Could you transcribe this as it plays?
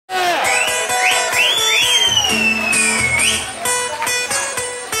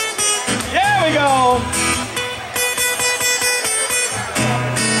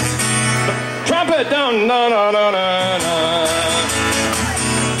Da-da-da-da-da.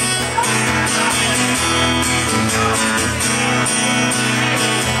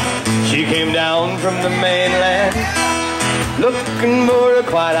 She came down from the mainland looking for a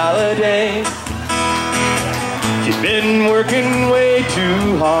quiet holiday. She'd been working way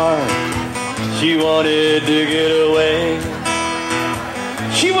too hard. She wanted to get away.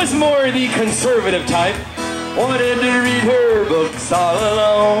 She was more the conservative type, wanted to read her books all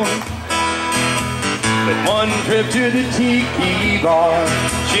alone. But one trip to the tiki bar,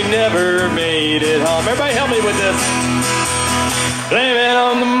 she never made it home. Everybody help me with this. Blame it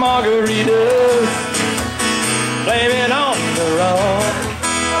on the margaritas, blame it on the rum,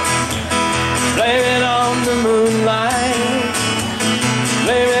 blame it on the moonlight,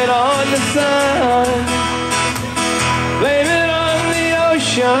 blame it on the sun, blame it on the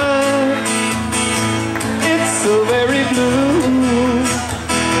ocean. It's so very blue.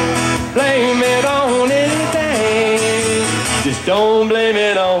 Blame it on anything, just don't blame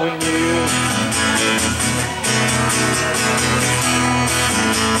it on you.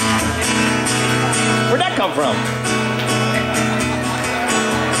 Where'd that come from?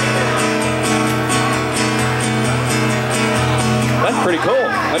 That's pretty cool.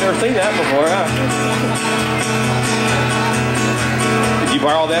 I've never seen that before, huh? Did you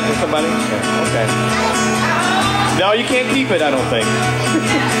borrow that from somebody? Okay. No, you can't keep it, I don't think.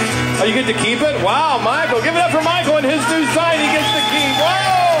 Oh, you get to keep it? Wow, Michael. Give it up for Michael and his new sign. He gets to keep.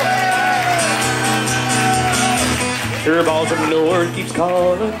 Whoa! Sure, balls up north keeps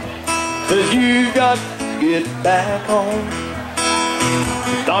calling, 'cause you've got to get back home.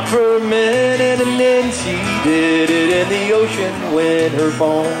 Thought for a minute and then she did it in the ocean with her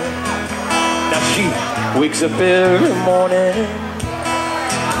phone. Now she wakes up every morning,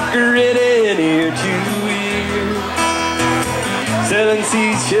 grinning ear to ear, selling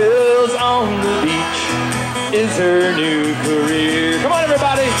seashells on the beach is her new career. Come on,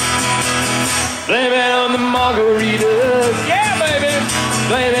 everybody. Blame it on the margaritas. Yeah, baby.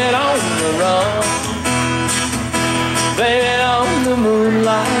 Blame it on the rum. Blame it on the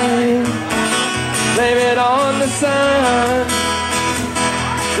moonlight. Blame it on the sun.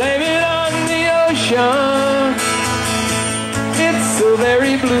 Blame it on the ocean. It's so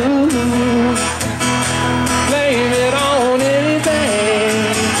very blue. Blame it on anything.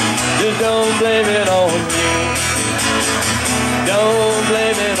 Just don't blame it on you. Don't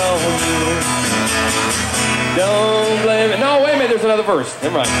blame it on you. Don't blame it. No, wait a minute. There's another verse.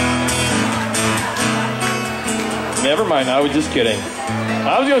 Never mind. Never mind. I was just kidding.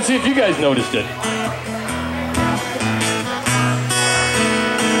 I was going to see if you guys noticed it.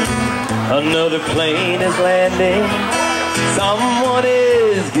 Another plane is landing. Someone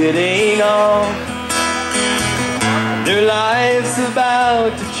is getting on. Their life's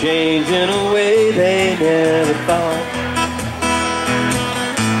about to change in a way they never thought.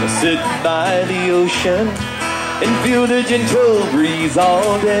 They'll sit by the ocean and feel the gentle breeze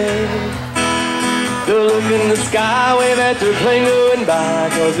all day. They'll look in the sky, wave at their plane going by,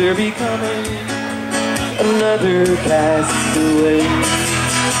 'cause they're becoming another castaway.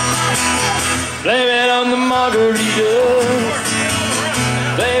 Blame it on the margaritas,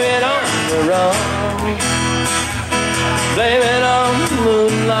 blame it on the rum, blame it on the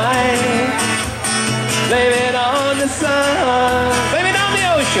moonlight, blame it on the sun, blame it on the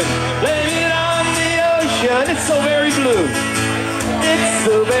ocean, blame it on the ocean. It's so very blue. It's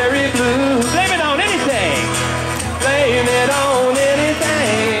so very blue. Blame it on anything. Blame it on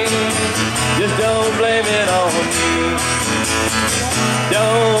anything. Just don't blame it on me.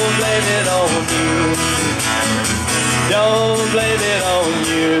 Don't blame it on you. Don't blame it on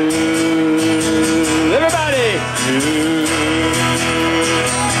you. Everybody.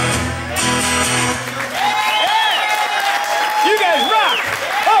 You guys rock.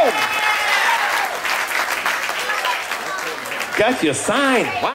 Oh. Got your sign. Wow.